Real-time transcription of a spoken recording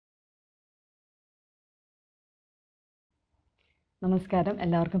നമസ്കാരം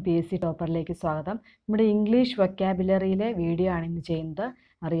എല്ലാവർക്കും PSC ടോപ്പറിലേക്ക് സ്വാഗതം. നമ്മുടെ ഇംഗ്ലീഷ് വൊക്കാബുലറിയിലെ വീഡിയോ ആണ് ഇന്ന് ചെയ്യുന്നത്.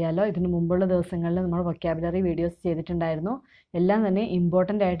 അറിയാലോ, ഇതിനു മുമ്പുള്ള ദിവസങ്ങളിൽ നമ്മൾ വൊക്കാബുലറി വീഡിയോസ് ചെയ്തിട്ടുണ്ടായിരുന്നു. എല്ലാം തന്നെ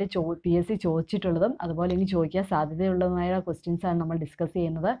ഇമ്പോർട്ടൻ്റ് ആയിട്ട് PSC ചോദിച്ചിട്ടുള്ളതും അതുപോലെ ഇനി ചോദിക്കാൻ സാധ്യതയുള്ളതുമായ ക്വസ്റ്റ്യൻസ് ആണ് നമ്മൾ ഡിസ്കസ്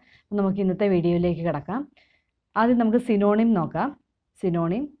ചെയ്യുന്നത്. നമുക്ക് ഇന്നത്തെ വീഡിയോയിലേക്ക് കിടക്കാം. ആദ്യം നമുക്ക് സിനോണിം നോക്കാം.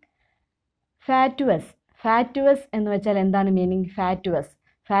 സിനോണിം ഫാറ്റുവസ്. ഫാറ്റുവസ് എന്ന് വെച്ചാൽ എന്താണ് മീനിങ്?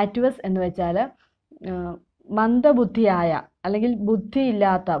 ഫാറ്റുവസ് എന്ന് വെച്ചാൽ മന്ദബുദ്ധിയായ അല്ലെങ്കിൽ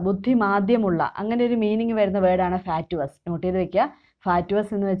ബുദ്ധിയില്ലാത്ത, ബുദ്ധിമാന്ദ്യമുള്ള, അങ്ങനെ ഒരു മീനിങ് വരുന്ന വേർഡാണ് ഫാറ്റുവസ്. നോട്ട് ചെയ്ത് വെക്കുക.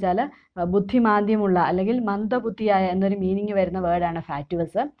 ഫാറ്റുവസ് എന്ന് വെച്ചാൽ ബുദ്ധിമാന്ദ്യമുള്ള അല്ലെങ്കിൽ മന്ദബുദ്ധിയായ എന്നൊരു മീനിങ് വരുന്ന വേർഡാണ്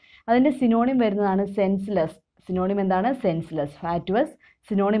ഫാറ്റുവസ്. അതിൻ്റെ സിനോണിം വരുന്നതാണ് സെൻസ്ലെസ്. സിനോണിം എന്താണ്? സെൻസ്ലെസ്. ഫാറ്റുവസ്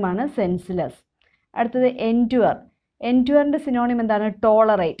സിനോണിമാണ് സെൻസ്ലെസ്. അടുത്തത് എൻഡ്യുവർ. എൻഡ്യുവറിൻ്റെ സിനോണിം എന്താണ്?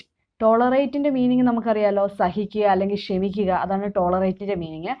 ടോളറേറ്റ്. ടോളറേറ്റിൻ്റെ മീനിങ് നമുക്കറിയാലോ, സഹിക്കുക അല്ലെങ്കിൽ ക്ഷമിക്കുക, അതാണ് ടോളറേറ്റിൻ്റെ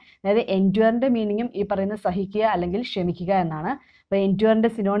മീനിങ്. അതായത് എൻഡ്യുവറിൻ്റെ മീനിങ്ങും ഈ പറയുന്ന സഹിക്കുക അല്ലെങ്കിൽ ക്ഷമിക്കുക എന്നാണ്. അപ്പോൾ എൻഡ്യുവറിൻ്റെ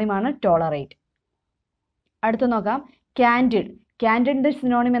സിനോണിമാണ് ടോളറേറ്റ്. അടുത്ത് നോക്കാം, കാൻഡിഡ്. കാൻഡിഡിൻ്റെ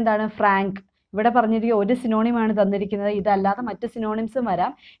സിനോണിം എന്താണ്? ഫ്രാങ്ക്. ഇവിടെ പറഞ്ഞിരിക്കുക ഒരു സിനോണിമാണ് തന്നിരിക്കുന്നത്, ഇതല്ലാതെ മറ്റ് സിനോണിംസും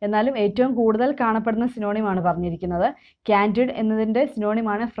വരാം, എന്നാലും ഏറ്റവും കൂടുതൽ കാണപ്പെടുന്ന സിനോണിമാണ് പറഞ്ഞിരിക്കുന്നത്. കാൻഡിഡ് എന്നതിൻ്റെ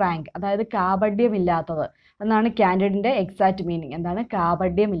സിനോണിമാണ് ഫ്രാങ്ക്, അതായത് കാപഢ്യമില്ലാത്തത് എന്നാണ് കാൻഡിഡിൻ്റെ എക്സാക്റ്റ് മീനിങ്. എന്താണ്?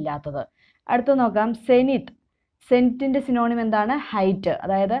 കാപഢ്യമില്ലാത്തത്. അടുത്ത് നോക്കാം, സെനിത്ത്. സെനിത്തിൻ്റെ സിനോണിം എന്താണ്? ഹൈറ്റ്,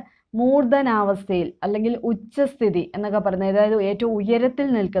 അതായത് മൂർധനാവസ്ഥയിൽ അല്ലെങ്കിൽ ഉച്ചസ്ഥിതി എന്നൊക്കെ പറയുന്നത്, അതായത് ഏറ്റവും ഉയരത്തിൽ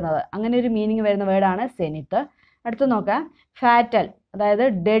നിൽക്കുന്നത്, അങ്ങനെ ഒരു മീനിങ് വരുന്ന വേർഡാണ് സെനിത്ത്. അടുത്ത് നോക്കാം, ഫാറ്റൽ, അതായത്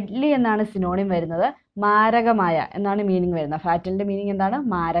ഡെഡ്ലി എന്നാണ് സിനോണിം വരുന്നത്. മാരകമായ എന്നാണ് മീനിങ് വരുന്നത്. ഫാറ്റലിൻ്റെ മീനിങ് എന്താണ്?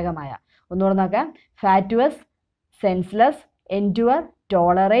 മാരകമായ. ഒന്നുകൂടെ നോക്കാം, ഫാറ്റുവസ്, senseless, എൻഡ്യുവർ,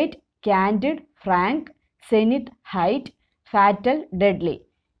 tolerate, candid, Frank, zenith, height, fatal, deadly.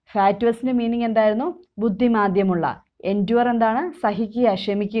 ഫാറ്റുവസിൻ്റെ meaning എന്തായിരുന്നു? ബുദ്ധിമാന്ദ്യമുള്ള. എൻഡ്യുവർ എന്താണ്? സഹിക്കുക,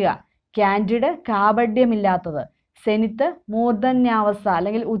 ക്ഷമിക്കുക. കാൻഡിഡ് കാപഢ്യമില്ലാത്തത്. സെനിത്ത് മൂർധന്യാവസ്ഥ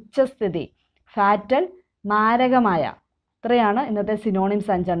അല്ലെങ്കിൽ ഉച്ചസ്ഥിതി. ഫാറ്റൽ മാരകമായ. ഇത്രയാണ് ഇന്നത്തെ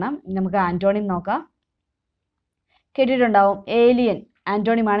സിനോണിംസ് 5 നമുക്ക് ആൻറ്റോണിം നോക്കാം. കേട്ടിട്ടുണ്ടാവും, ഏലിയൻ.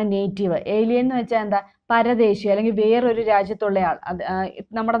 ആൻറ്റോണിമാണ് നേറ്റീവ്. ഏലിയൻ എന്ന് വെച്ചാൽ എന്താ? പരദേശി അല്ലെങ്കിൽ വേറൊരു രാജ്യത്തുള്ള ആൾ.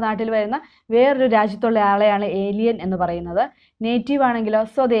 നമ്മുടെ നാട്ടിൽ വരുന്ന വേറൊരു രാജ്യത്തുള്ള ആളെയാണ് ഏലിയൻ എന്ന് പറയുന്നത്. നേറ്റീവ് ആണെങ്കിലോ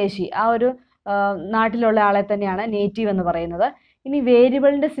സ്വദേശി, ആ ഒരു നാട്ടിലുള്ള ആളെ തന്നെയാണ് നേറ്റീവ് എന്ന് പറയുന്നത്. ഇനി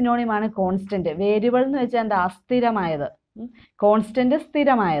വേരിയബിളിൻ്റെ സിനോണിമാണ് കോൺസ്റ്റന്റ്. വേരിയബിൾ എന്ന് വെച്ചാൽ എന്താ? അസ്ഥിരമായത്. കോൺസ്റ്റന്റ്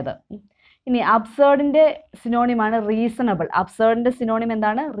സ്ഥിരമായത്. ഇനി അബ്സേർഡിൻ്റെ സിനോണിമാണ് റീസണബിൾ. അബ്സേർഡിൻ്റെ സിനോണിം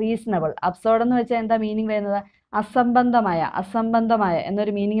എന്താണ്? റീസണബിൾ. അബ്സേർഡ് എന്ന് വെച്ചാൽ എന്താ മീനിങ് വരുന്നത്? അസംബന്ധമായ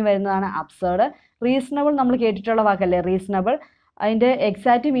എന്നൊരു മീനിങ് വരുന്നതാണ് അബ്സേർഡ്. റീസണബിൾ നമ്മൾ കേട്ടിട്ടുള്ള വാക്കല്ലേ, റീസണബിൾ. അതിൻ്റെ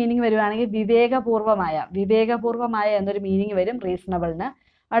എക്സാക്റ്റ് മീനിങ് വരുവാണെങ്കിൽ വിവേകപൂർവമായ എന്നൊരു മീനിങ് വരും റീസണബിളിന്.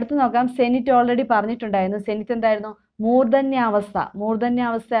 അടുത്ത് നോക്കാം, സെനിറ്റ് ഓൾറെഡി പറഞ്ഞിട്ടുണ്ടായിരുന്നു. സെനിറ്റ് എന്തായിരുന്നു?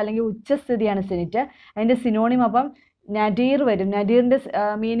 മൂർധന്യാവസ്ഥ അല്ലെങ്കിൽ ഉച്ചസ്ഥിതിയാണ് സെനിറ്റ്. അതിൻ്റെ സിനോണിം അപ്പം നദീർ വരും. നദീറിൻ്റെ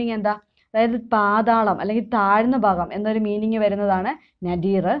മീനിങ് എന്താ? അതായത് പാതാളം അല്ലെങ്കിൽ താഴ്ന്ന ഭാഗം എന്നൊരു മീനിങ് വരുന്നതാണ്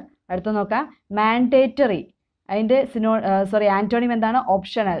നദീർ. അടുത്ത് നോക്കാം, മാൻഡേറ്ററി. അതിൻ്റെ ആൻറ്റോണിം എന്താണ്?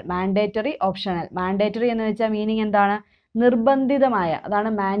 ഓപ്ഷണൽ. Mandatory, optional. മാൻഡേറ്ററി എന്ന് വെച്ചാൽ മീനിങ് എന്താണ്? നിർബന്ധിതമായ. അതാണ്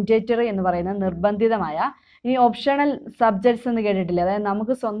മാൻഡേറ്ററി എന്ന് പറയുന്നത്, നിർബന്ധിതമായ. ഇനി ഓപ്ഷണൽ സബ്ജക്ട്സ് എന്ന് കേട്ടിട്ടില്ല, അതായത്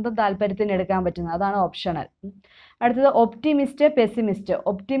നമുക്ക് സ്വന്തം താല്പര്യത്തിന് എടുക്കാൻ പറ്റുന്നത്, അതാണ് ഓപ്ഷണൽ. അടുത്തത് ഒപ്റ്റിമിസ്റ്റ്, പെസിമിസ്റ്റ്.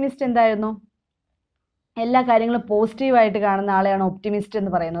 ഒപ്റ്റിമിസ്റ്റ് എന്തായിരുന്നു? എല്ലാ കാര്യങ്ങളും പോസിറ്റീവായിട്ട് കാണുന്ന ആളെയാണ് ഒപ്റ്റിമിസ്റ്റ്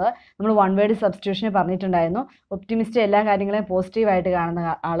എന്ന് പറയുന്നത്. നമ്മൾ വൺ വേർഡ് സബ്സ്റ്റിറ്റ്യൂഷന് പറഞ്ഞിട്ടുണ്ടായിരുന്നു. ഒപ്റ്റിമിസ്റ്റ് എല്ലാ കാര്യങ്ങളെയും പോസിറ്റീവായിട്ട്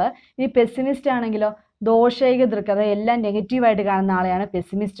കാണുന്ന ആൾ. ഇനി പെസിമിസ്റ്റ് ആണെങ്കിലോ ദോഷൈക ദൃക്ക്, അതായത് എല്ലാം നെഗറ്റീവായിട്ട് കാണുന്ന ആളെയാണ്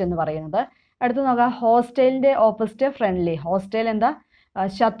പെസിമിസ്റ്റ് എന്ന് പറയുന്നത്. അടുത്ത് നോക്കാം, ഹോസ്റ്റൈലിൻ്റെ ഓപ്പോസിറ്റ് ഫ്രണ്ട്ലി. ഹോസ്റ്റൈൽ എന്താ?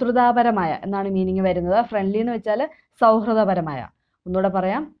 ശത്രുതാപരമായ എന്നാണ് മീനിങ് വരുന്നത്. ഫ്രണ്ട്ലി എന്ന് വെച്ചാൽ സൗഹൃദപരമായ. ഒന്നുകൂടെ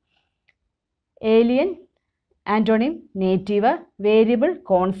പറയാം, alien antonym native, variable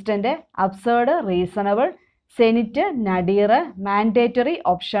constant, absurd reasonable, Zenith നഡീർ, mandatory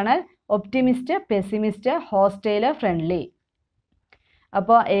optional, optimist pessimist, hostile friendly.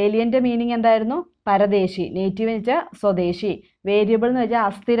 അപ്പോൾ ഏലിയൻ്റെ മീനിങ് എന്തായിരുന്നു? പരദേശി. നേറ്റീവ് എന്ന് വെച്ചാൽ സ്വദേശി. വേരിയബിൾ എന്ന് വെച്ചാൽ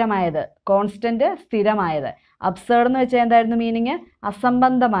അസ്ഥിരമായത്. കോൺസ്റ്റന്റ് സ്ഥിരമായത്. അബ്സേർഡ് എന്ന് വെച്ചാൽ എന്തായിരുന്നു മീനിങ്?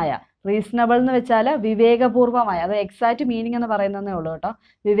 അസംബന്ധമായ. റീസണബിൾ എന്ന് വെച്ചാൽ വിവേകപൂർവമായ. അത് എക്സാക്റ്റ് മീനിങ് എന്ന് പറയുന്നതേ ഉള്ളൂ കേട്ടോ.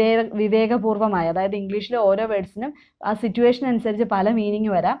 വിവേകപൂർവമായ, അതായത് ഇംഗ്ലീഷിലെ ഓരോ വേർഡ്സിനും ആ സിറ്റുവേഷൻ അനുസരിച്ച് പല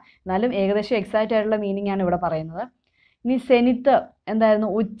മീനിങ് വരാം, എന്നാലും ഏകദേശം എക്സാക്റ്റ് ആയിട്ടുള്ള മീനിങ് ആണ് ഇവിടെ പറയുന്നത്. ഇനി സെനിത്ത് എന്തായിരുന്നു?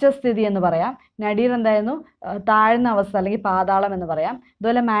 ഉച്ചസ്ഥിതി എന്ന് പറയാം. നഡീർ എന്തായിരുന്നു? താഴ്ന്ന അവസ്ഥ അല്ലെങ്കിൽ പാതാളം എന്ന് പറയാം.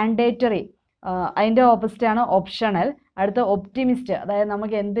 അതുപോലെ മാൻഡേറ്ററി, അതിൻ്റെ ഓപ്പോസിറ്റ് ആണ് ഓപ്ഷണൽ. അടുത്ത ഒപ്റ്റിമിസ്റ്റ്, അതായത്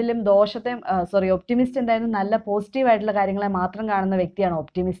നമുക്ക് എന്തെങ്കിലും ഒപ്റ്റിമിസ്റ്റ് എന്തായിരുന്നു? നല്ല പോസിറ്റീവായിട്ടുള്ള കാര്യങ്ങളെ മാത്രം കാണുന്ന വ്യക്തിയാണ്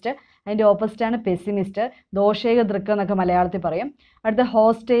ഒപ്റ്റിമിസ്റ്റ്. അതിൻ്റെ ഓപ്പോസിറ്റ് ആണ് പെസിമിസ്റ്റ്, ദോഷൈക ദൃക്ക് എന്നൊക്കെ മലയാളത്തിൽ പറയും. അടുത്ത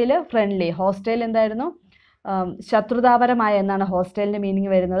ഹോസ്റ്റൈൽ ഫ്രണ്ട്ലി. ഹോസ്റ്റൈൽ എന്തായിരുന്നു? ശത്രുതാപരമായ എന്നാണ് ഹോസ്റ്റൈലിൻ്റെ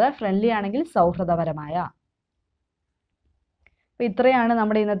മീനിങ് വരുന്നത്. ഫ്രണ്ട്ലി ആണെങ്കിൽ സൗഹൃദപരമായ. അപ്പോൾ ഇത്രയാണ്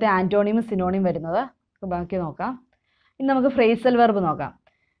നമ്മുടെ ഇന്നത്തെ ആൻറ്റോണിം സിനോണിം വരുന്നത്. ബാക്കി നോക്കാം. ഇനി നമുക്ക് ഫ്രേസൽ വെർബ് നോക്കാം.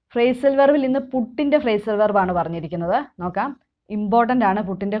 ഫ്രേസൽ വെർബിൽ ഇന്ന് പുട്ടിൻ്റെ ഫ്രേസൽ വെർബാണ് പറഞ്ഞിരിക്കുന്നത്. നോക്കാം. ഇമ്പോർട്ടൻ്റ് ആണ്.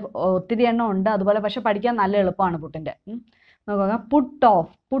 പുട്ടിൻ്റെ ഒത്തിരി എണ്ണം ഉണ്ട്, അതുപോലെ പക്ഷെ പഠിക്കാൻ നല്ല എളുപ്പമാണ് പുട്ടിൻ്റെ. നോക്കാം. Put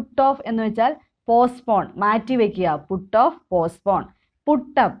off. പുട്ട് ഓഫ് എന്ന് വെച്ചാൽ പോസ്റ്റ്പോൺ, മാറ്റി വയ്ക്കുക. Put off, postpone.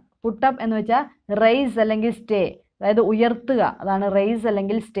 Put up. Put up എന്ന് വെച്ചാൽ റൈസ് അല്ലെങ്കിൽ സ്റ്റേ, അതായത് ഉയർത്തുക. അതാണ് റൈസ്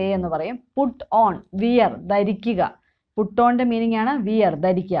അല്ലെങ്കിൽ സ്റ്റേ എന്ന് പറയും. പുട്ട് ഓൺ, വിയർ, ധരിക്കുക. പുട്ട് ഓണിൻ്റെ മീനിങ് ആണ് വിയർ,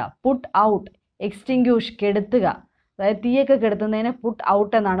 ധരിക്കുക. Put out, extinguish, കെടുത്തുക. അതായത് തീയൊക്കെ കെടുത്തുന്നതിന് പുട്ട്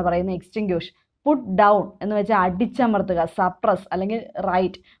ഔട്ട് എന്നാണ് പറയുന്നത്, എക്സ്റ്റിങ്ക്യൂഷ്. പുട്ട് ഡൗൺ എന്ന് വെച്ചാൽ അടിച്ചമർത്തുക, സപ്രസ് അല്ലെങ്കിൽ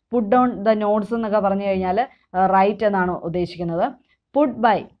right. Puttu down the notes എന്നൊക്കെ പറഞ്ഞു കഴിഞ്ഞാൽ റൈറ്റ് എന്നാണ് ഉദ്ദേശിക്കുന്നത്. Puttu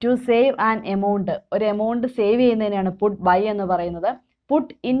by, to save an amount, ഒരു എമൗണ്ട് സേവ് ചെയ്യുന്നതിനാണ് പുട്ട് ബൈ എന്ന് പറയുന്നത്.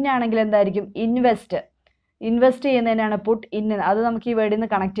 പുട്ട് ഇൻ ആണെങ്കിൽ എന്തായിരിക്കും? ഇൻവെസ്റ്റ്. ഇൻവെസ്റ്റ് ചെയ്യുന്നതിനാണ് പുട്ട് ഇൻ. അത് നമുക്ക് ഈ വേർഡിൽ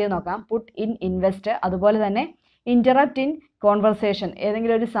നിന്ന് കണക്ട് ചെയ്ത് നോക്കാം. Put in, invest. അതുപോലെ തന്നെ ഇൻറ്ററപ്റ്റ് ഇൻ കോൺവെർസേഷൻ,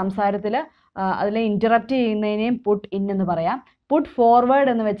 ഏതെങ്കിലും ഒരു സംസാരത്തിൽ അതിൽ ഇൻറ്ററപ്റ്റ് ചെയ്യുന്നതിനെയും പുട്ട് ഇൻ എന്ന് പറയാം. പുട്ട് ഫോർവേഡ്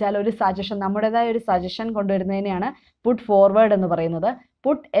എന്ന് വെച്ചാൽ ഒരു സജഷൻ, നമ്മുടേതായ ഒരു സജഷൻ കൊണ്ടുവരുന്നതിനെയാണ് പുട്ട് ഫോർവേഡ് എന്ന് പറയുന്നത്.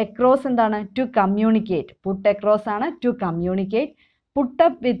 പുട്ട് എക്രോസ് എന്താണ്? To communicate. പുട്ട് എക്രോസ് ആണ് to communicate.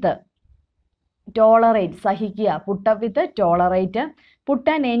 Put up with, tolerate, സഹിക്കുക. Put up with, tolerate. Puttu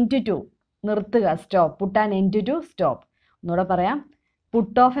an end to, നിർത്തുക, stop. Puttu an end to, stop. ഒന്നുകൂടെ പറയാം.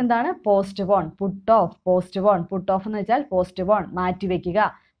 പുട്ട് ഓഫ് എന്താണ്? Post porn. Put off, post porn. Put off എന്ന് വെച്ചാൽ പോസ്റ്റ് പോൺ, മാറ്റിവെക്കുക.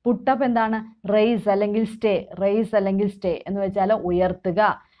 Put up എന്താണ്? Rice അല്ലെങ്കിൽ സ്റ്റേ. റൈസ് അല്ലെങ്കിൽ സ്റ്റേ എന്ന് വെച്ചാൽ ഉയർത്തുക.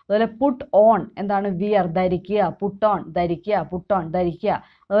 അതുപോലെ പുട്ട് ഓൺ എന്താണ്? വിയർ, ധരിക്കുക. പുട്ട് ഓൺ, ധരിക്കുക. പുട്ട് ഓൺ, ധരിക്കുക.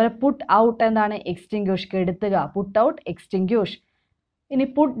 അതുപോലെ പുട്ട് ഔട്ട് എന്താണ്? എക്സ്റ്റിങ്ക്യൂഷ്, കെടുത്തുക. Put out, extinguish. ഇനി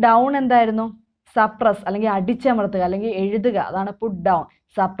പുട്ട് ഡൗൺ എന്തായിരുന്നു? സപ്രസ് അല്ലെങ്കിൽ അടിച്ചമർത്തുക അല്ലെങ്കിൽ എഴുതുക. അതാണ് പുട്ട് ഡൗൺ.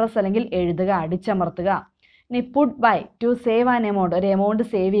 സപ്രസ് അല്ലെങ്കിൽ എഴുതുക, അടിച്ചമർത്തുക. ഇനി puttu by, to save an amount, ഒരു എമൗണ്ട്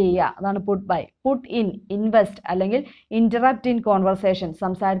സേവ് ചെയ്യുക. അതാണ് puttu by. Put in, invest അല്ലെങ്കിൽ ഇൻറ്ററപ്റ്റ് ഇൻ കോൺവെർസേഷൻ,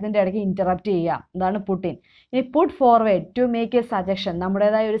 സംസാരത്തിൻ്റെ ഇടയ്ക്ക് ഇൻറ്ററപ്റ്റ് ചെയ്യുക. അതാണ് പുട്ട് ഇൻ. ഇനി put forward, to make A suggestion,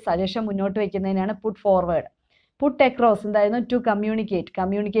 നമ്മുടേതായ ഒരു സജഷൻ മുന്നോട്ട് വയ്ക്കുന്നതിനാണ് പുട്ട് ഫോർവേഡ്. പുട്ട് എക്രോസ് എന്തായിരുന്നു? ടു കമ്മ്യൂണിക്കേറ്റ്,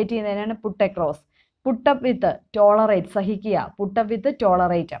 കമ്മ്യൂണിക്കേറ്റ് ചെയ്യുന്നതിനാണ് puttu across. Put up with, tolerate, സഹിക്കുക. Put up with,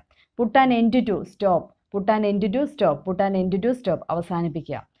 tolerate. Puttu an end to, stop. Puttu an end to, stop. Puttu an end to, stop,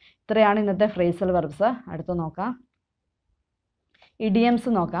 അവസാനിപ്പിക്കുക. ഇത്രയാണ് ഇന്നത്തെ phrasal verbs. അടുത്ത് നോക്കാം. ഇഡിയംസ്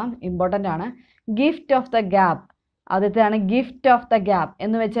നോക്കാം. ഇമ്പോർട്ടൻ്റ് ആണ്. Gift of the gap. ആദ്യത്തെയാണ് gift of the gap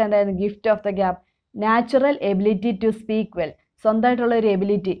എന്ന് വെച്ചാൽ എന്തായിരുന്നു? Gift of the gap, natural ability to speak well, സ്വന്തമായിട്ടുള്ള ഒരു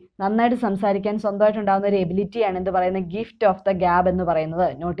എബിലിറ്റി, നന്നായിട്ട് സംസാരിക്കാൻ സ്വന്തമായിട്ടുണ്ടാകുന്ന ഒരു എബിലിറ്റിയാണ് എന്ത് പറയുന്നത്? ഗിഫ്റ്റ് ഓഫ് ദ ഗ്യാപ്പ് എന്ന് പറയുന്നത്.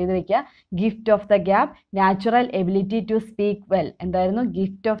 നോട്ട് ചെയ്ത് വെക്കുക. Gift of the gap, natural ability to speak well. എന്തായിരുന്നു?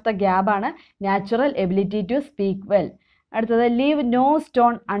 ഗിഫ്റ്റ് ഓഫ് ദ ഗ്യാപ്പ് ആണ് natural ability to speak well. അടുത്തത് leave no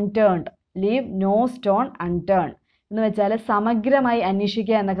stone unturned. Leave no stone unturned എന്ന് വെച്ചാൽ സമഗ്രമായി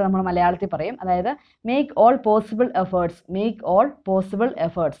അന്വേഷിക്കുക എന്നൊക്കെ നമ്മൾ മലയാളത്തിൽ പറയും. അതായത് make all possible efforts. Make all possible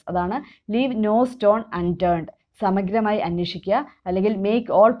efforts. അതാണ് ലീവ് നോ സ്റ്റോൺ അൺടേൺഡ്. സമഗ്രമായി അന്വേഷിക്കുക അല്ലെങ്കിൽ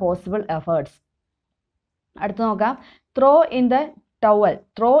മേക്ക് ഓൾ പോസിബിൾ എഫേർട്സ്. അടുത്ത് നോക്കാം. Throw in the towel.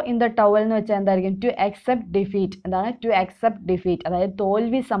 Throw in the towel എന്ന് വെച്ചാൽ എന്തായിരിക്കും? To accept defeat. എന്താണ്? ടു അക്സെപ്റ്റ് ഡിഫീറ്റ്, അതായത്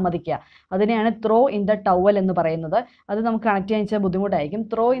തോൽവി സമ്മതിക്കുക. അതിനെയാണ് ത്രോ ഇൻ ദ ടവൽ എന്ന് പറയുന്നത്. അത് നമുക്ക് കണക്ട് ചെയ്യാൻ വെച്ചാൽ ബുദ്ധിമുട്ടായിരിക്കും.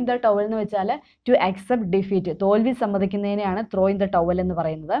 ത്രോ ഇൻ ദ ടവൽ എന്ന് വെച്ചാൽ ടു അക്സെപ്റ്റ് ഡിഫീറ്റ്, തോൽവി സമ്മതിക്കുന്നതിനെയാണ് ത്രോ ഇൻ ദ ടവൽ എന്ന്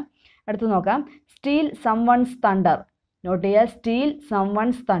പറയുന്നത്. അടുത്ത് നോക്കാം. Steel some once thunder. Not ചെയ്യുക. സ്റ്റീൽ സം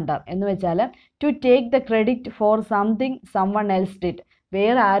വൺസ് തണ്ടർ എന്ന് വെച്ചാൽ to take the credit for something sum one else did.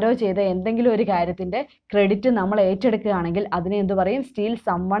 വേറെ ആരോ ചെയ്ത എന്തെങ്കിലും ഒരു കാര്യത്തിൻ്റെ ക്രെഡിറ്റ് നമ്മൾ ഏറ്റെടുക്കുകയാണെങ്കിൽ അതിനെ എന്ത് പറയും? സ്റ്റീൽ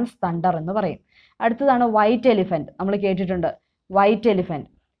സം വൺസ് തണ്ടർ എന്ന് പറയും. അടുത്തതാണ് വൈറ്റ് എലിഫൻറ്റ്. നമ്മൾ കേട്ടിട്ടുണ്ട് white elephant.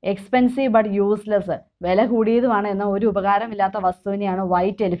 Expensive but useless, വില കൂടിയതുമാണ് എന്ന ഒരു ഉപകാരമില്ലാത്ത വസ്തുവിനെയാണ്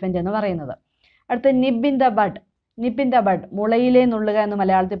വൈറ്റ് എലിഫൻറ്റ് എന്ന് പറയുന്നത്. അടുത്ത nib in the bud. Nib in the bud, മുളയിലേ നുള്ളുക എന്ന്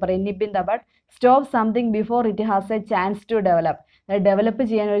മലയാളത്തിൽ പറയും. Nib in the bud, stop something before it has A chance to develop. Develop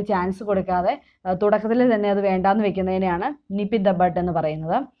ചെയ്യാൻ ഒരു ചാൻസ് കൊടുക്കാതെ തുടക്കത്തിൽ തന്നെ അത് വേണ്ടാന്ന് വെക്കുന്നതിനെയാണ് നിബ് ഇൻ ദ ബഡ് എന്ന്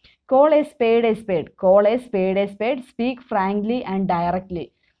പറയുന്നത്. Call A spade A spade. Call A spade A spade. Speak frankly and directly.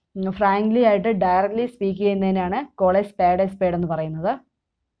 Frankly ആയിട്ട് ഡയറക്ട്ലി സ്പീക്ക് ചെയ്യുന്നതിനാണ് call A spade A spade എന്ന് പറയുന്നത്.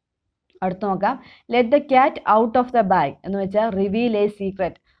 അടുത്ത് നോക്കാം. Let the cat out of the bag എന്ന് വെച്ചാൽ റിവീൽ എ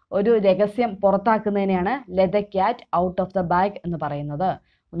സീക്രറ്റ്, ഒരു രഹസ്യം പുറത്താക്കുന്നതിനെയാണ് let the cat out of the bag എന്ന് പറയുന്നത്.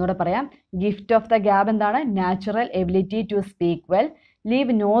 ഒന്നുകൂടെ പറയാം. ഗിഫ്റ്റ് ഓഫ് ദ ഗ്യാബ് എന്താണ്? Natural ability to speak well.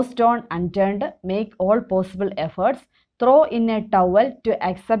 Leave no stone unturned. Make all possible efforts. Throw in A towel to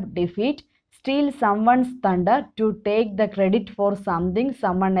accept defeat. Steel some once thunder to take the credit for something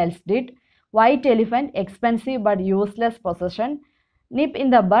sum one else did. White elephant, expensive but useless possession. Nip in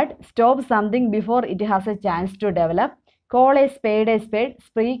the bud, stop something before it has a chance to develop. Call a spade,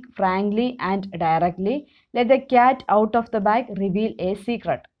 speak frankly and directly. Let the cat out of the bag, reveal a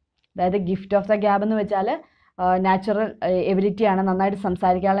secret. അതായത് gift of the gab എന്ന് വെച്ചാൽ natural എബിലിറ്റിയാണ്, നന്നായിട്ട്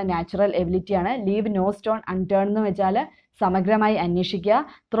സംസാരിക്കാനുള്ള natural എബിലിറ്റിയാണ്. Leave no stone അൺടേൺ എന്ന് വെച്ചാൽ സമഗ്രമായി അന്വേഷിക്കുക.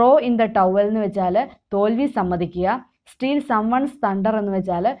 Throw in the towel എന്ന് വെച്ചാൽ തോൽവി സമ്മതിക്കുക. സ്റ്റീൽ സമ്മൺസ് തണ്ടർ എന്ന്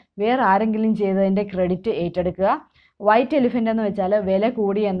വെച്ചാൽ വേറെ ആരെങ്കിലും ചെയ്തതിൻ്റെ ക്രെഡിറ്റ് ഏറ്റെടുക്കുക. വൈറ്റ് എലിഫൻ്റ് എന്ന് വെച്ചാൽ വില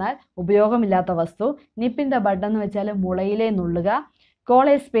കൂടി എന്നാൽ ഉപയോഗമില്ലാത്ത വസ്തു. നിപ്പ് ഇൻ ദ ബഡ് എന്ന് വെച്ചാൽ മുളയിലെ നുള്ളുക. കോൾ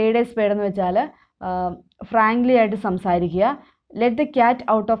എ സ്പേഡ് എന്ന് വെച്ചാൽ ഫ്രാങ്ക്ലി ആയിട്ട് സംസാരിക്കുക. Let the cat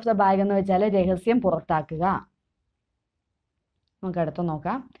out of the bag എന്ന് വെച്ചാൽ രഹസ്യം പുറത്താക്കുക. നമുക്ക് അടുത്ത്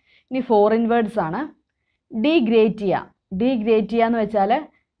നോക്കാം. ഇനി ഫോറിൻ വേർഡ്സ് ആണ്. ഡീഗ്രേറ്റിയ എന്ന് വെച്ചാൽ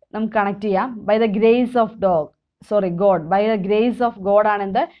നമുക്ക് കണക്ട് ചെയ്യാം. By the grace of God, by the grace of God ആണ്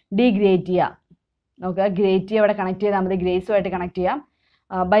എന്ത്? ഡീഗ്രേറ്റിയ. നോക്കുക, ഗ്രേറ്റിയ ഇവിടെ കണക്ട് ചെയ്താൽ മതി, ഗ്രേസുമായിട്ട് കണക്ട് ചെയ്യാം.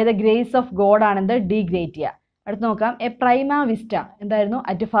 By the grace of God ആണ് എന്ത്? ഡീഗ്രേറ്റിയ. അടുത്ത് നോക്കാം. എ പ്രൈമ വിസ്റ്റ എന്തായിരുന്നു?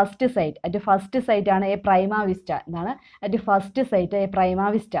 അറ്റ് ഫസ്റ്റ് സൈറ്റ് ആണ് എ പ്രൈമ വിസ്റ്റ. എന്താണ്? At first sight A പ്രൈമ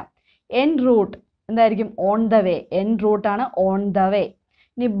vista. N root എന്തായിരിക്കും? On the way. N root ആണ് ഓൺ ദ വേ.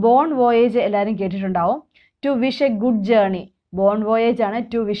 ഇനി ബോൺ വോയേജ് എല്ലാവരും കേട്ടിട്ടുണ്ടാവും. To wish A good journey. Bone voyage ആണ്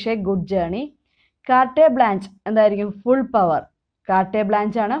to wish A good journey. Carte blanch എന്തായിരിക്കും? Full power. Carte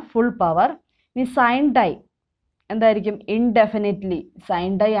blanch ആണ് full power. ഇനി sign dye എന്തായിരിക്കും? Indefinitely.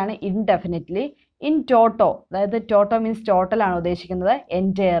 Sign dye ആണ് ഇൻഡെഫിനിറ്റ്ലി. ഇൻ ടോട്ടോ, അതായത് ടോട്ടോ മീൻസ് ടോട്ടൽ ആണ് ഉദ്ദേശിക്കുന്നത്,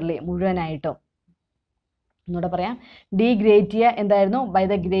 എൻറ്റയർലി മുഴുവനായിട്ടും. ഒന്നുകൂടെ പറയാം. ഡീഗ്രേറ്റിയ എന്തായിരുന്നു? By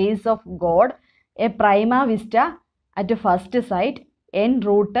the grace of God. A പ്രൈമ vista at first sight. N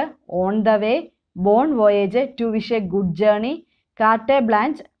root on the way. Bone voyage to wish A good journey. Carte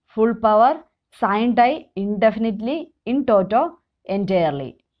blanch full power. Sign dye indefinitely. In Toto entirely.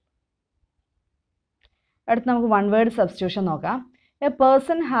 അടുത്ത് നമുക്ക് one word substitution നോക്കാം. A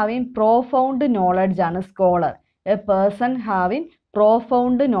person having പ്രോഫൗണ്ട് knowledge ആണ് scholar. A person having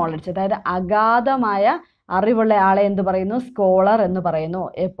പ്രോഫൗണ്ട് knowledge, അതായത് അഗാധമായ അറിവുള്ള ആളെ എന്ത് പറയുന്നു? സ്കോളർ എന്ന് പറയുന്നു.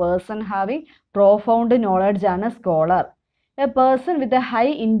 എ പേഴ്സൺ ഹാവിങ് പ്രോഫൗണ്ട് നോളജ് ആണ് scholar. A person with a high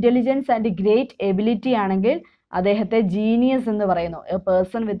intelligence and great ability ആണെങ്കിൽ അദ്ദേഹത്തെ ജീനിയസ് എന്ന് പറയുന്നു. A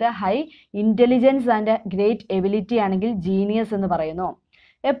person with a high intelligence and great ability ആണെങ്കിൽ ജീനിയസ് എന്ന് പറയുന്നു.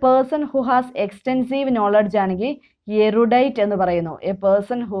 A person who has extensive knowledge ആണെങ്കിൽ erudite എന്ന് പറയുന്നു. A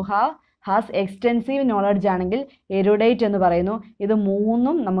person who has extensive knowledge ആണെങ്കിൽ എറുഡൈറ്റ് എന്ന് പറയുന്നു. ഇത്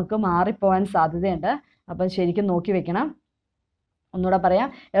മൂന്നും നമുക്ക് മാറിപ്പോവാൻ സാധ്യതയുണ്ട്, അപ്പം ശരിക്കും നോക്കി വെക്കണം. ഒന്നുകൂടെ പറയാം.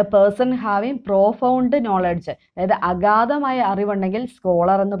 എ പേഴ്സൺ ഹാവിങ് പ്രോഫൗണ്ട് നോളജ്, അതായത് അഗാധമായ അറിവുണ്ടെങ്കിൽ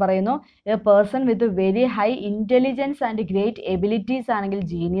സ്കോളർ എന്ന് പറയുന്നു. A person with very high intelligence and great abilities ആണെങ്കിൽ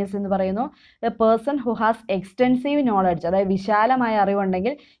ജീനിയസ് എന്ന് പറയുന്നു. A person who has extensive knowledge, അതായത് വിശാലമായ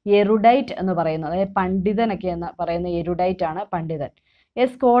അറിവുണ്ടെങ്കിൽ എറുഡൈറ്റ് എന്ന് പറയുന്നു. അതായത് പണ്ഡിതനൊക്കെ എന്ന് പറയുന്ന എറുഡൈറ്റ് ആണ് പണ്ഡിതൻ. A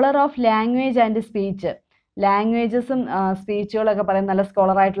scholar of language and speech, ലാംഗ്വേജസും സ്പീച്ചുകളൊക്കെ പറയുന്ന നല്ല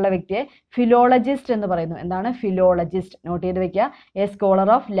സ്കോളർ ആയിട്ടുള്ള വ്യക്തിയെ ഫിലോളജിസ്റ്റ് എന്ന് പറയുന്നു. എന്താണ്? ഫിലോളജിസ്റ്റ്. നോട്ട് ചെയ്ത് വെക്കുക. A scholar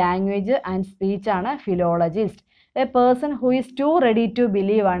of language and speech ആണ് philologist. A person who is two ready to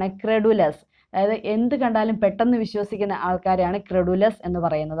believe ആണ് ക്രെഡുലസ്. അതായത് എന്ത് കണ്ടാലും പെട്ടെന്ന് വിശ്വസിക്കുന്ന ആൾക്കാരെയാണ് ക്രെഡുലസ് എന്ന്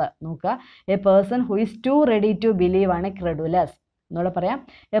പറയുന്നത്. നോക്കുക. A person who is two ready to believe ആണ് ക്രെഡുലസ്. എന്നൂടെ പറയാം.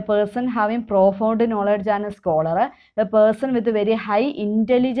 എ പേഴ്സൺ ഹാവിങ് പ്രോഫൗണ്ട് നോളജ് ആണ് scholar. A person with very high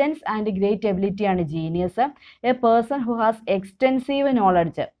intelligence and great ability ആണ് genius. A person who has extensive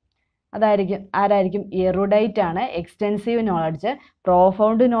knowledge, അതായിരിക്കും ആരായിരിക്കും? എറുഡൈറ്റ് ആണ്. Extensive knowledge.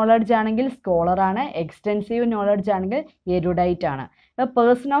 പ്രോഫൗണ്ട് നോളജ് ആണെങ്കിൽ scholar ആണ്. Extensive knowledge ആണെങ്കിൽ എറുഡൈറ്റ് ആണ്. A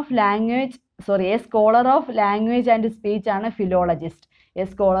person of language A scholar of language and speech ആണ് philologist. A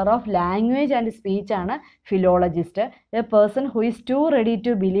scholar of language and speech ആണ് philologist. A person who is two ready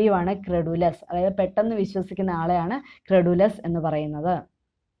to believe ആണ് ക്രെഡുലസ്, അതായത് പെട്ടെന്ന് വിശ്വസിക്കുന്ന ആളെയാണ് ക്രെഡുലസ് എന്ന് പറയുന്നത്.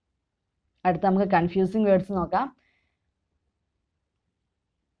 അടുത്ത നമുക്ക് കൺഫ്യൂസിങ് വേർഡ്സ് നോക്കാം.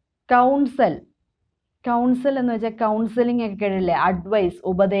 കൗൺസൽ എന്ന് വെച്ചാൽ കൗൺസിലിംഗ് ഒക്കെ കേട്ടില്ലേ? അഡ്വൈസ്,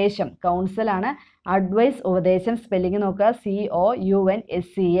 ഉപദേശം. കൗൺസൽ ആണ് അഡ്വൈസ്, ഉപദേശം. സ്പെല്ലിംഗ് നോക്കുക.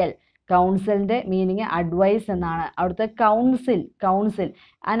 COUNSEL. കൗൺസിലിൻ്റെ മീനിങ് അഡ്വൈസ് എന്നാണ്. അവിടുത്തെ council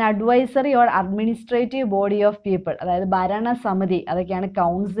an advisory or administrative body of people, അതായത് ഭരണസമിതി, അതൊക്കെയാണ്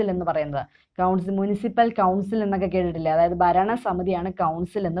കൗൺസിൽ എന്ന് പറയുന്നത്. കൗൺസിൽ, മുനിസിപ്പൽ കൗൺസിൽ എന്നൊക്കെ കേട്ടിട്ടില്ലേ? അതായത് ഭരണസമിതിയാണ്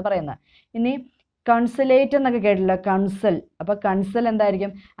കൗൺസിൽ എന്ന് പറയുന്നത്. ഇനി കൺസുലേറ്റ് എന്നൊക്കെ കേട്ടില്ല? കൺസൽ. അപ്പോൾ കൺസൽ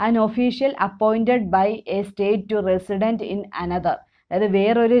എന്തായിരിക്കും? An official appointed by A state to resident in another, അതായത്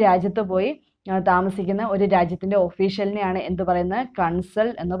വേറൊരു രാജ്യത്ത് പോയി താമസിക്കുന്ന ഒരു രാജ്യത്തിൻ്റെ ഒഫീഷ്യലിനെയാണ് എന്ത് പറയുന്നത്? കൺസൽ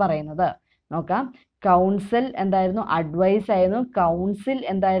എന്ന് പറയുന്നത്. നോക്കാം. കൗൺസിൽ എന്തായിരുന്നു? അഡ്വൈസ് ആയിരുന്നു. കൗൺസിൽ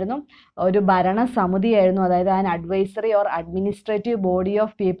എന്തായിരുന്നു? ഒരു ഭരണസമിതിയായിരുന്നു. അതായത് an advisory or administrative body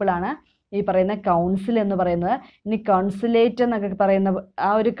of people ആണ് ഈ പറയുന്ന കൗൺസിൽ എന്ന് പറയുന്നത്. ഇനി കൺസുലേറ്റ് എന്നൊക്കെ പറയുന്ന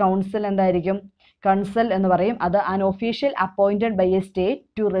ആ ഒരു കൗൺസിൽ എന്തായിരിക്കും? കൺസൽ എന്ന് പറയും. അത് an official appointed by A state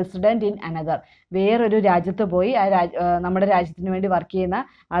to resident in another, വേറൊരു രാജ്യത്ത് പോയി നമ്മുടെ രാജ്യത്തിന് വേണ്ടി വർക്ക് ചെയ്യുന്ന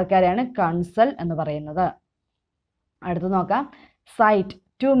ആൾക്കാരെയാണ് കൺസൽ എന്ന് പറയുന്നത്. അടുത്ത് നോക്കാം. സൈറ്റ്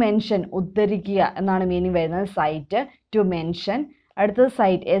ടു മെൻഷൻ, ഉദ്ധരിക്കുക എന്നാണ് മീനിങ് വരുന്നത്. Site to mention. അടുത്തത്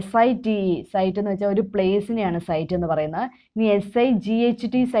സൈറ്റ്, SITE, സൈറ്റ് എന്ന് വെച്ചാൽ ഒരു പ്ലേസിനെയാണ് സൈറ്റ് എന്ന് പറയുന്നത്. ഇനി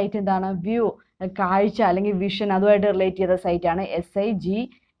SIGHT സൈറ്റ് എന്താണ്? വ്യൂ, കാഴ്ച അല്ലെങ്കിൽ വിഷൻ, അതുമായിട്ട് റിലേറ്റ് ചെയ്ത സൈറ്റാണ്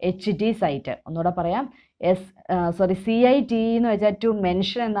SIGHT സൈറ്റ്. ഒന്നുകൂടെ പറയാം. CITE എന്ന് വെച്ചാൽ ടു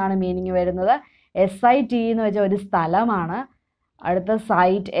മെൻഷൻ എന്നാണ് മീനിങ് വരുന്നത്. SITE എന്ന് വെച്ചാൽ ഒരു സ്ഥലമാണ്. അടുത്ത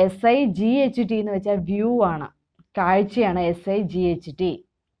സൈറ്റ് SIGHT എന്ന് വെച്ചാൽ വ്യൂ ആണ്, കാഴ്ചയാണ് SIGHT.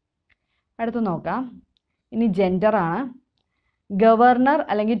 അടുത്ത് നോക്കാം. ഇനി ജെൻഡറാണ്. ഗവർണർ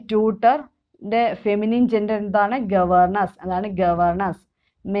അല്ലെങ്കിൽ ട്യൂട്ടറിൻ്റെ ഫെമിനിൻ ജെൻഡർ എന്താണ്? ഗവർണസ്, അതാണ് ഗവർണസ്.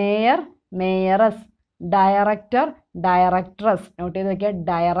 മേയർ, മേയറസ്. ഡയറക്ടർ, ഡയറക്ട്രസ്. നോട്ട് ചെയ്ത് നോക്കിയാൽ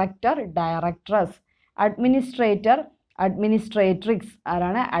ഡയറക്ടർ, ഡയറക്ട്രസ്. അഡ്മിനിസ്ട്രേറ്റർ, അഡ്മിനിസ്ട്രേട്രിക്സ്.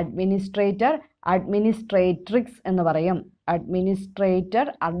 ആരാണ്? അഡ്മിനിസ്ട്രേറ്റർ, അഡ്മിനിസ്ട്രേട്രിക്സ് എന്ന് പറയും. അഡ്മിനിസ്ട്രേറ്റർ,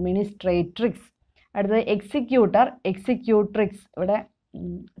 അഡ്മിനിസ്ട്രേട്രിക്സ്. അടുത്തത് എക്സിക്യൂട്ടർ, എക്സിക്യൂട്രിക്സ്. ഇവിടെ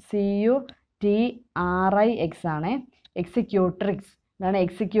CUTRIX ആണ്. എക്സിക്യൂട്രിക്സ്, ഇതാണ്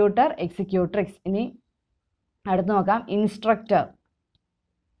എക്സിക്യൂട്ടർ, എക്സിക്യൂട്രിക്സ്. ഇനി അടുത്ത് നോക്കാം. ഇൻസ്ട്രക്ടർ.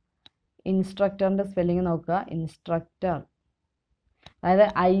 ഇൻസ്ട്രക്ടറിൻ്റെ സ്പെല്ലിങ് നോക്കുക. ഇൻസ്ട്രക്ടർ, അതായത്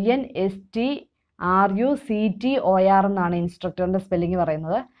INSTRUCTOR എന്നാണ് ഇൻസ്ട്രക്ടറിൻ്റെ സ്പെല്ലിങ്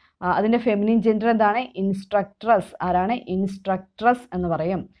പറയുന്നത്. അതിൻ്റെ ഫെമിനിൻ ജെൻഡർ എന്താണ്? ഇൻസ്ട്രക്ട്രസ്. ആരാണ്? ഇൻസ്ട്രക്ട്രസ് എന്ന്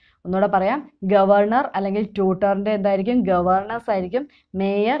പറയും. ഒന്നുകൂടെ പറയാം. ഗവർണർ അല്ലെങ്കിൽ ട്യൂട്ടറിൻ്റെ എന്തായിരിക്കും? ഗവർണസ് ആയിരിക്കും.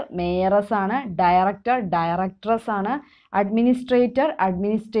 മേയർ, മേയറസ് ആണ്. ഡയറക്ടർ, ഡയറക്ട്രസ് ആണ്. അഡ്മിനിസ്ട്രേറ്റർ,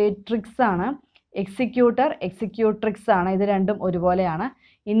 അഡ്മിനിസ്ട്രേട്രിക്സ് ആണ്. എക്സിക്യൂട്ടർ, എക്സിക്യൂട്രിക്സ് ആണ്. ഇത് രണ്ടും ഒരുപോലെയാണ്.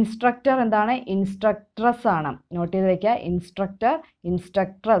 ഇൻസ്ട്രക്ടർ എന്താണ്? ഇൻസ്ട്രക്ട്രസ് ആണ്. നോട്ട് ചെയ്ത് വയ്ക്കുക. ഇൻസ്ട്രക്ടർ,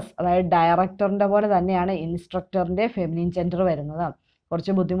 ഇൻസ്ട്രക്ട്രസ്. അതായത് ഡയറക്ടറിൻ്റെ പോലെ തന്നെയാണ് ഇൻസ്ട്രക്ടറിൻ്റെ ഫെമിനിൻ ജെൻഡർ വരുന്നത്.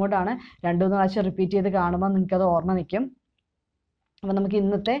 കുറച്ച് ബുദ്ധിമുട്ടാണ്. 2-3 പ്രാവശ്യം റിപ്പീറ്റ് ചെയ്ത് കാണുമ്പോൾ നിങ്ങൾക്കത് ഓർമ്മ നിൽക്കും. അപ്പോൾ നമുക്ക്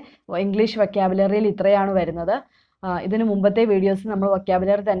ഇന്നത്തെ ഇംഗ്ലീഷ് വൊക്കാബുലറിയിൽ ഇത്രയാണ് വരുന്നത്. ഇതിന് മുമ്പത്തെ വീഡിയോസ് നമ്മൾ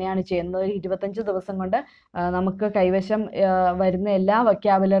വൊക്കാബുലറി തന്നെയാണ് ചെയ്യുന്നത്. ഒരു 25 ദിവസം കൊണ്ട് നമുക്ക് കൈവശം വരുന്ന എല്ലാ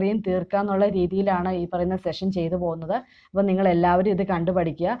വൊക്കാബുലറിയും തീർക്കാന്നുള്ള രീതിയിലാണ് ഈ പറയുന്ന സെഷൻ ചെയ്തു പോകുന്നത്. അപ്പോൾ നിങ്ങൾ എല്ലാവരും ഇത് കണ്ടു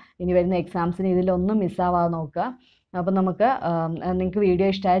പഠിക്കുക. ഇനി വരുന്ന എക്സാംസിന് ഇതിലൊന്നും മിസ്സാവാതെ നോക്കുക. അപ്പോൾ നമുക്ക് നിങ്ങൾക്ക് വീഡിയോ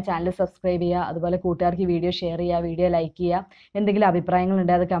ഇഷ്ടമായ ചാനൽ സബ്സ്ക്രൈബ് ചെയ്യുക. അതുപോലെ കൂട്ടുകാർക്ക് വീഡിയോ ഷെയർ ചെയ്യുക, വീഡിയോ ലൈക്ക് ചെയ്യുക. എന്തെങ്കിലും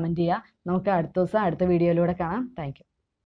അഭിപ്രായങ്ങളുണ്ടെങ്കിൽ അത് കമൻറ്റ് ചെയ്യുക. നമുക്ക് അടുത്ത ദിവസം അടുത്ത വീഡിയോയിലൂടെ കാണാം. Thank you.